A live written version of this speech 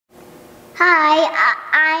Hi,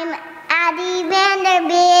 I'm Addie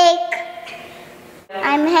VanderBeek.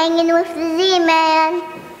 I'm hanging with the Z-Man.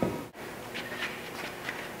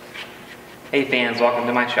 Hey fans, welcome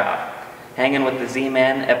to my shop. Hanging with the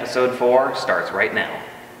Z-Man episode 4 starts right now.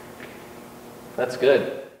 That's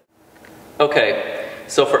good. Okay,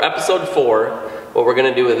 so for episode 4, what we're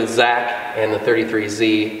going to do with the Zack and the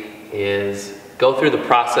 33Z is go through the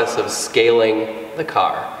process of scaling the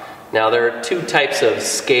car. Now there are two types of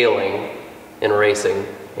scaling in racing,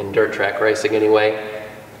 in dirt track racing anyway.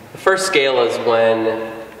 The first scale is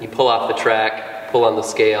when you pull off the track, pull on the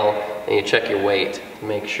scale, and you check your weight to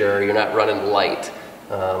make sure you're not running light.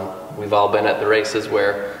 We've all been at the races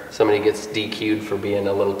where somebody gets DQ'd for being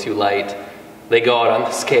a little too light. They go out on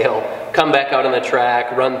the scale, come back out on the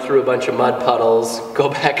track, run through a bunch of mud puddles, go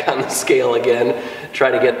back on the scale again,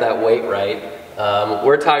 try to get that weight right.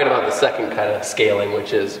 We're talking about the second kind of scaling,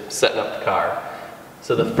 which is setting up the car.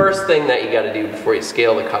 So the first thing that you got to do before you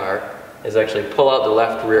scale the car is actually pull out the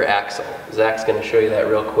left rear axle. Zach's going to show you that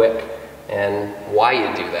real quick and why you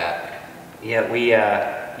do that. Yeah,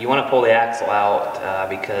 you want to pull the axle out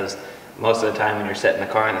because most of the time when you're setting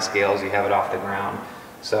the car on the scales, you have it off the ground.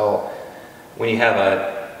 So when you have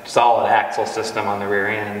a solid axle system on the rear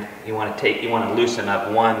end, you want to loosen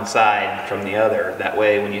up one side from the other. That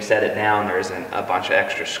way when you set it down, there isn't a bunch of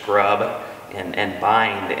extra scrub and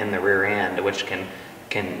bind in the rear end, which can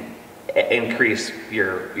increase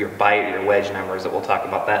your bite, your wedge numbers. That we'll talk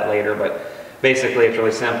about that later. But basically it's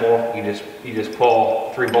really simple. You just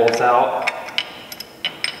pull 3 bolts out.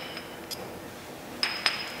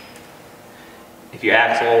 If your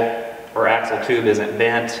axle or axle tube isn't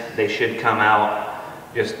bent, they should come out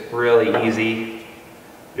just really easy,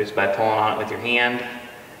 just by pulling on it with your hand.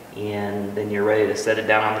 And then you're ready to set it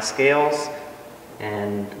down on the scales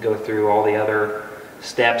and go through all the other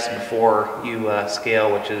steps before you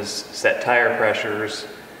scale, which is set tire pressures,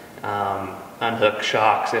 unhook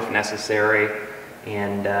shocks if necessary,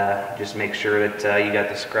 and just make sure that you got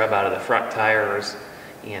the scrub out of the front tires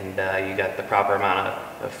and you got the proper amount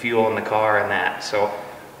of fuel in the car and that. So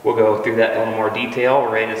we'll go through that in a little more detail.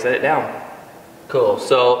 We're ready to set it down. Cool.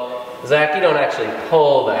 So Zach, you don't actually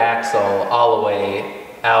pull the axle all the way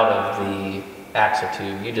out of the axle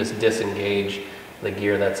tube. You just disengage the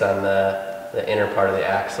gear that's on the inner part of the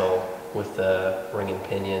axle with the ring and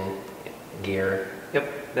pinion gear.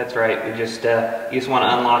 Yep, that's right. You just want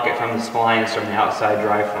to unlock it from the splines from the outside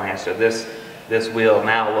drive flange. So this wheel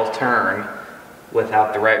now will turn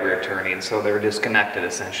without the right rear turning, so they're disconnected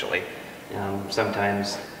essentially.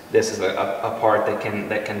 Sometimes this is a part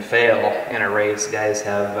that can fail in a race. Guys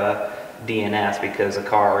have DNS because a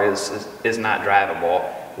car is not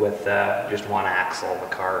drivable with just one axle.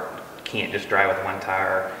 The car can't just drive with one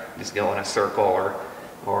tire, just go in a circle,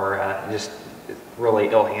 or just really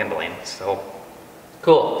ill handling. So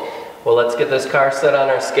cool. Well, let's get this car set on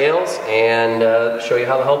our scales and show you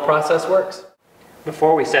how the whole process works.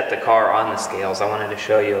 Before we set the car on the scales, I wanted to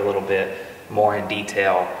show you a little bit more in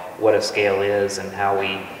detail what a scale is and how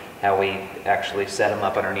we actually set them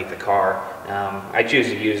up underneath the car. I choose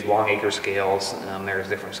to use Longacre scales. There's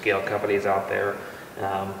different scale companies out there.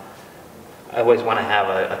 I always want to have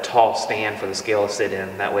a tall stand for the scale to sit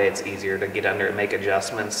in. That way it's easier to get under and make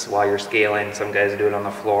adjustments while you're scaling. Some guys do it on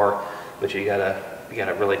the floor, but you got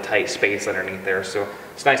a really tight space underneath there. So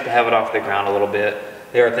it's nice to have it off the ground a little bit.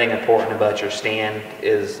 The other thing important about your stand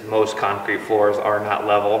is most concrete floors are not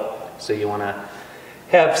level. So you want to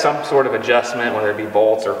have some sort of adjustment, whether it be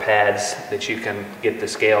bolts or pads, that you can get the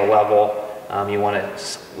scale level. You want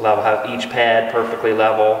to have each pad perfectly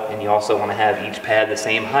level, and you also want to have each pad the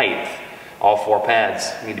same height. All 4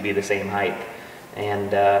 pads need to be the same height.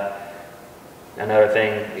 And another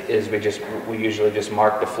thing is we usually just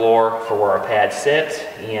mark the floor for where our pads sit,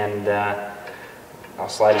 and I'll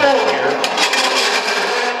slide it up here.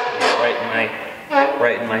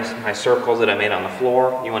 Right in my circles that I made on the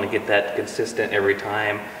floor. You want to get that consistent every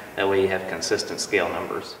time. That way you have consistent scale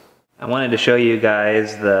numbers. I wanted to show you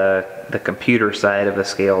guys the computer side of the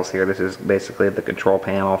scales here. This is basically the control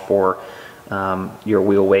panel for your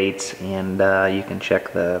wheel weights, and you can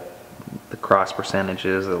check the cross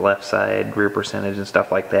percentages, the left side, rear percentage, and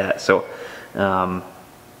stuff like that. So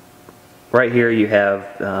right here you have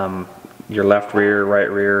your left rear,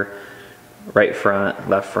 right front,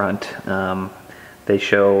 left front. They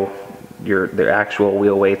show the actual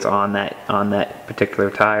wheel weights on that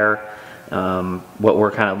particular tire. What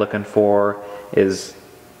we're kind of looking for is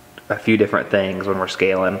a few different things when we're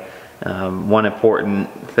scaling. One important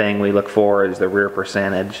thing we look for is the rear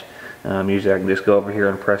percentage. Usually I can just go over here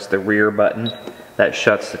and press the rear button. That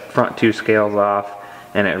shuts the front 2 scales off,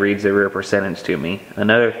 and it reads the rear percentage to me.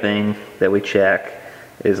 Another thing that we check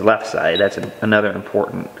is left side. That's another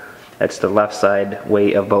important. That's the left side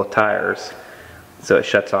weight of both tires. So it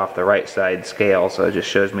shuts off the right side scale, so it just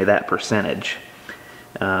shows me that percentage.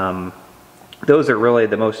 Those are really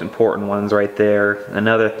the most important ones right there.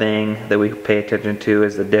 Another thing that we pay attention to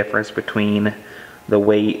is the difference between the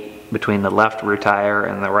weight between the left rear tire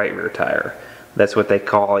and the right rear tire. That's what they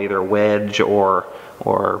call either wedge or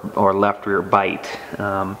left rear bite.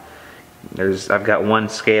 I've got one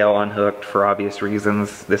scale unhooked for obvious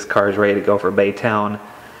reasons. This car is ready to go for Baytown,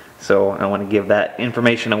 so I want to give that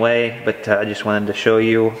information away, but I just wanted to show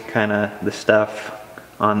you kind of the stuff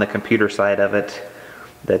on the computer side of it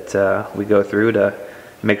that we go through to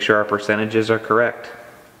make sure our percentages are correct.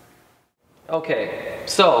 Okay,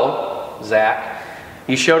 so Zach,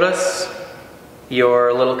 you showed us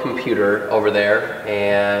your little computer over there,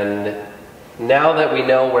 and now that we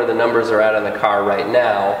know where the numbers are at on the car right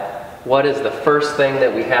now, what is the first thing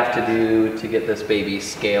that we have to do to get this baby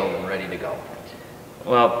scaled and ready to go?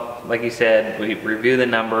 Well, like you said, we review the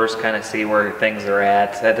numbers, kind of see where things are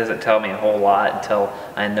at. That doesn't tell me a whole lot until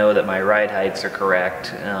I know that my ride heights are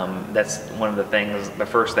correct. That's one of the things, the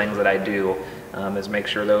first things that I do is make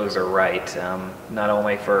sure those are right. Not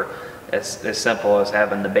only for as simple as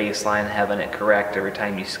having the baseline, having it correct every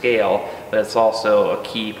time you scale, but it's also a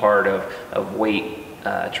key part of weight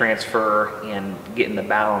transfer and getting the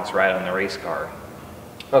balance right on the race car.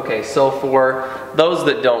 Okay, so for those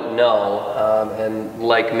that don't know, and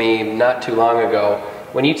like me, not too long ago,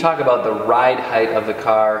 when you talk about the ride height of the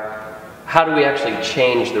car, how do we actually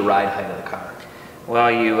change the ride height of the car? Well,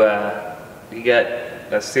 you got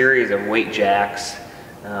a series of weight jacks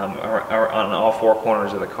on all four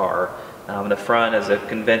corners of the car. The front is a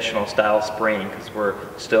conventional style spring because we're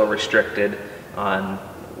still restricted on,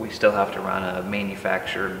 we still have to run a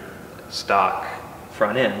manufactured stock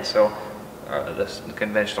front end. So the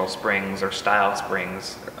conventional springs or style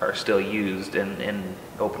springs are still used in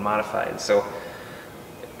open modified. So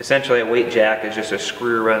essentially a weight jack is just a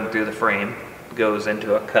screw run through the frame, goes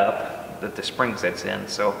into a cup that the spring sits in.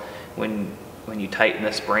 So when you tighten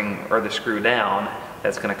the spring or the screw down,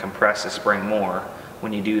 that's going to compress the spring more.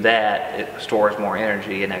 When you do that, it stores more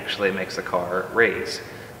energy and actually makes the car raise.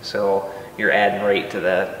 So you're adding weight to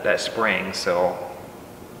that spring, so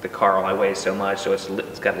the car only weighs so much, so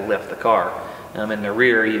it's got to lift the car. In the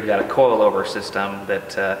rear, you've got a coilover system that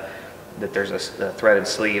there's a threaded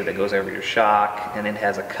sleeve that goes over your shock, and it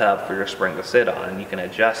has a cup for your spring to sit on, and you can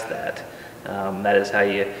adjust that. That is how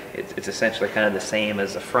it's essentially kind of the same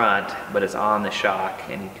as the front, but it's on the shock,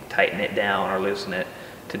 and you can tighten it down or loosen it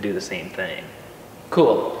to do the same thing.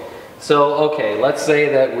 Cool. So, okay, let's say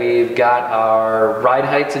that we've got our ride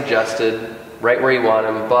heights adjusted right where you want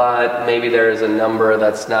them, but maybe there's a number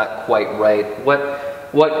that's not quite right. What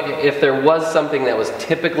if there was something that was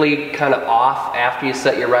typically kind of off after you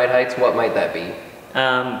set your ride heights, what might that be?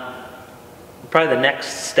 Probably the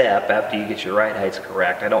next step after you get your ride heights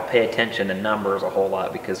correct. I don't pay attention to numbers a whole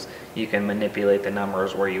lot because you can manipulate the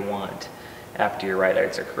numbers where you want after your ride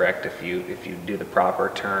heights are correct if you do the proper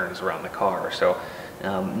turns around the car. So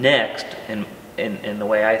next, in the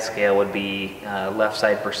way I scale would be left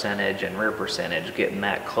side percentage and rear percentage, getting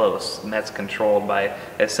that close, and that's controlled by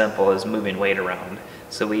as simple as moving weight around.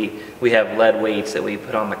 So we have lead weights that we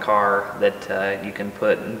put on the car that you can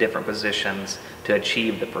put in different positions to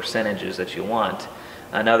achieve the percentages that you want.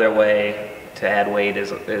 Another way to add weight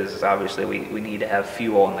is obviously we need to have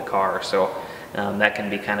fuel in the car, so that can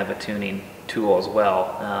be kind of a tuning tool as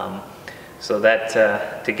well. So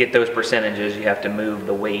that to get those percentages, you have to move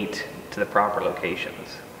the weight to the proper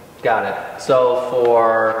locations. Got it. So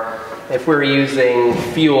if we're using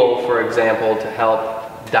fuel, for example, to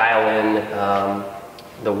help dial in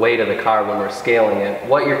the weight of the car when we're scaling it,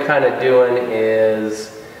 what you're kind of doing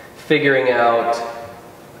is figuring out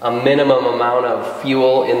a minimum amount of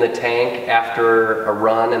fuel in the tank after a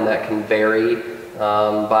run, and that can vary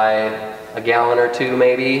by a gallon or two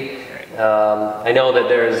maybe. I know that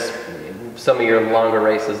there's some of your longer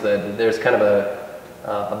races that there's kind of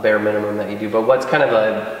a bare minimum that you do, but what's kind of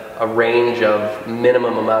a range of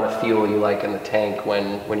minimum amount of fuel you like in the tank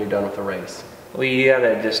when you're done with the race? Well, you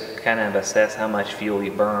gotta just kind of assess how much fuel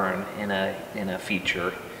you burn in a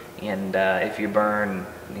feature, and if you burn,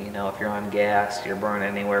 if you're on gas, you're burning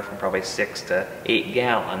anywhere from probably 6 to 8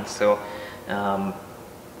 gallons. So,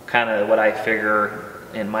 kind of what I figure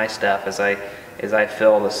in my stuff is I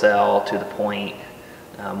fill the cell to the point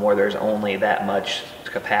where there's only that much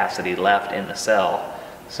capacity left in the cell.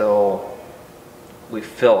 So we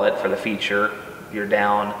fill it for the feature. You're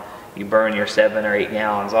down. You burn your 7 or 8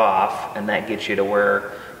 gallons off, and that gets you to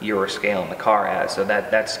where you were scaling the car at. So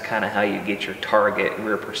that's kind of how you get your target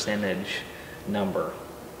rear percentage number.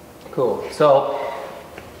 Cool. So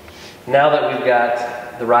now that we've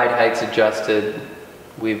got the ride heights adjusted,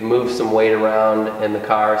 we've moved some weight around in the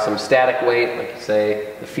car, some static weight, like you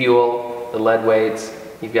say, the fuel, the lead weights.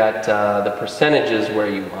 You've got the percentages where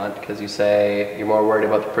you want, because you say you're more worried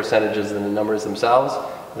about the percentages than the numbers themselves.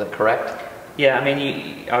 Is that correct? Yeah, I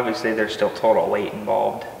mean, obviously there's still total weight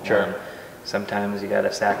involved. Sure. Sometimes you got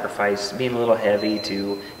to sacrifice being a little heavy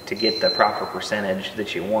to get the proper percentage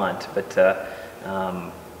that you want, but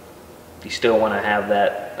you still want to have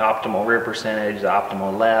that optimal rear percentage, the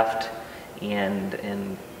optimal left,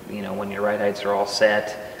 and you know, when your ride heights are all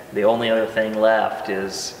set, the only other thing left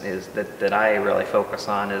is that I really focus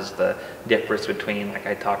on is the difference between, like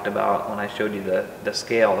I talked about when I showed you the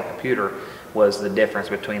scale, the computer, was the difference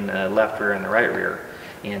between the left rear and the right rear.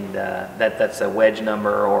 And that's a wedge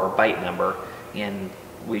number or a bite number. And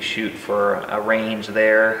we shoot for a range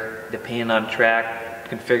there, depending on track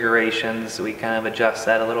configurations, we kind of adjust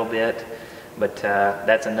that a little bit. But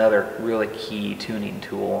that's another really key tuning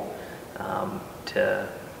tool to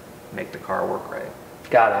make the car work right.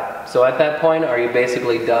 Got it. So at that point, are you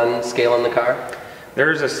basically done scaling the car?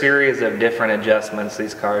 There's a series of different adjustments.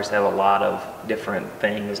 These cars have a lot of different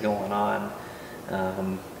things going on.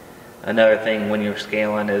 Another thing when you're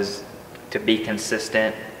scaling is to be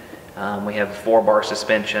consistent. We have 4-bar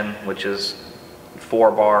suspension, which is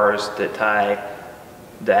 4 bars that tie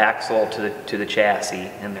the axle to the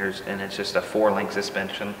chassis, and it's just a 4-link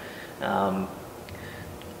suspension.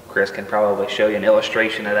 Chris can probably show you an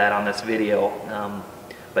illustration of that on this video.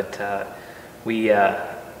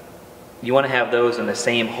 You want to have those in the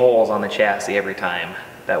same holes on the chassis every time.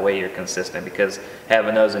 That way you're consistent, because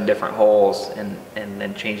having those in different holes and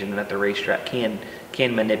then changing them at the racetrack can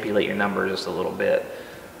manipulate your numbers just a little bit.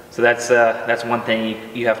 So that's one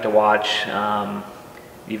thing you have to watch.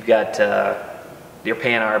 You've got your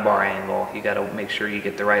pan-hour bar angle. You got to make sure you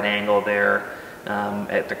get the right angle there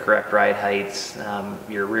at the correct ride heights.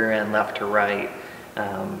 Your rear end left to right.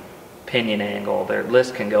 Pinion angle. Their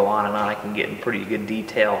list can go on and on. I can get in pretty good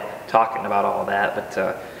detail talking about all that,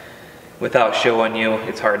 but without showing you,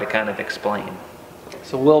 it's hard to kind of explain.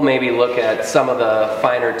 So we'll maybe look at some of the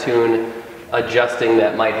finer tune adjusting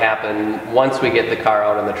that might happen once we get the car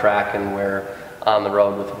out on the track and we're on the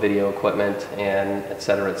road with video equipment and et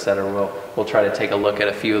cetera, et cetera. We'll try to take a look at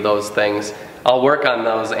a few of those things. I'll work on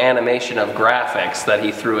those animation of graphics that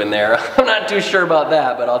he threw in there. I'm not too sure about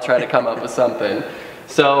that, but I'll try to come up with something.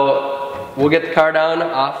 So we'll get the car down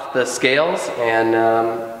off the scales, and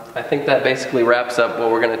I think that basically wraps up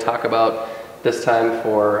what we're going to talk about this time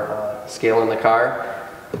for scaling the car.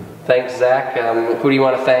 Thanks, Zach. Who do you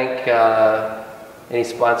want to thank? Any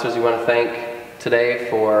sponsors you want to thank today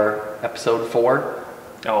for episode 4?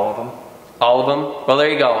 All of them. All of them? Well,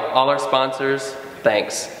 there you go. All our sponsors,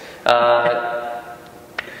 thanks. I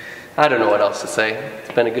don't know what else to say.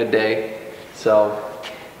 It's been a good day. So,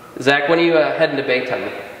 Zach, when are you heading to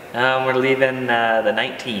Baytown? We're leaving the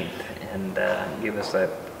 19th, and give us a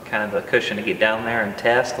kind of a cushion to get down there and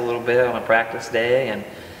test a little bit on a practice day and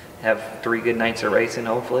have 3 good nights of racing,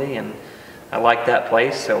 hopefully. And I like that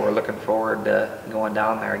place, so we're looking forward to going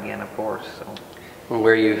down there again, of course. So.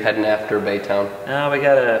 Where are you heading after Baytown? We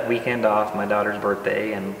got a weekend off, my daughter's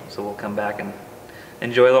birthday, and so we'll come back and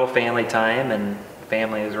enjoy a little family time. And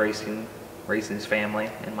family is racing's family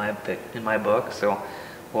in my book. So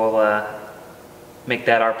we'll make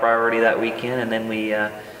that our priority that weekend, and then we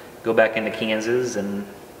go back into Kansas, and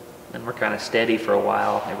we're kind of steady for a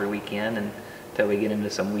while every weekend until we get into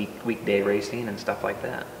some weekday racing and stuff like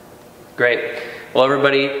that. Great. Well,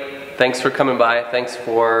 everybody, thanks for coming by. Thanks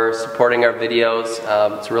for supporting our videos.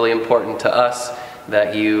 It's really important to us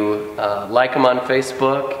that you like them on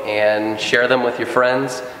Facebook and share them with your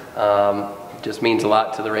friends. It just means a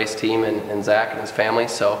lot to the race team and Zach and his family,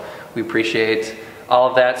 so we appreciate all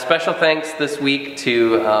of that. Special thanks this week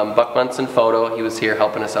to Buck Munson Photo. He was here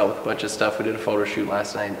helping us out with a bunch of stuff. We did a photo shoot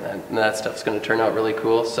last night, and that stuff's going to turn out really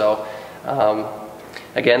cool. So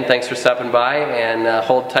again, thanks for stopping by, and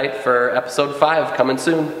hold tight for episode 5 coming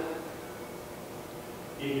soon.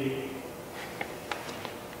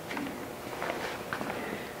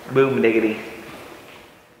 Boom diggity.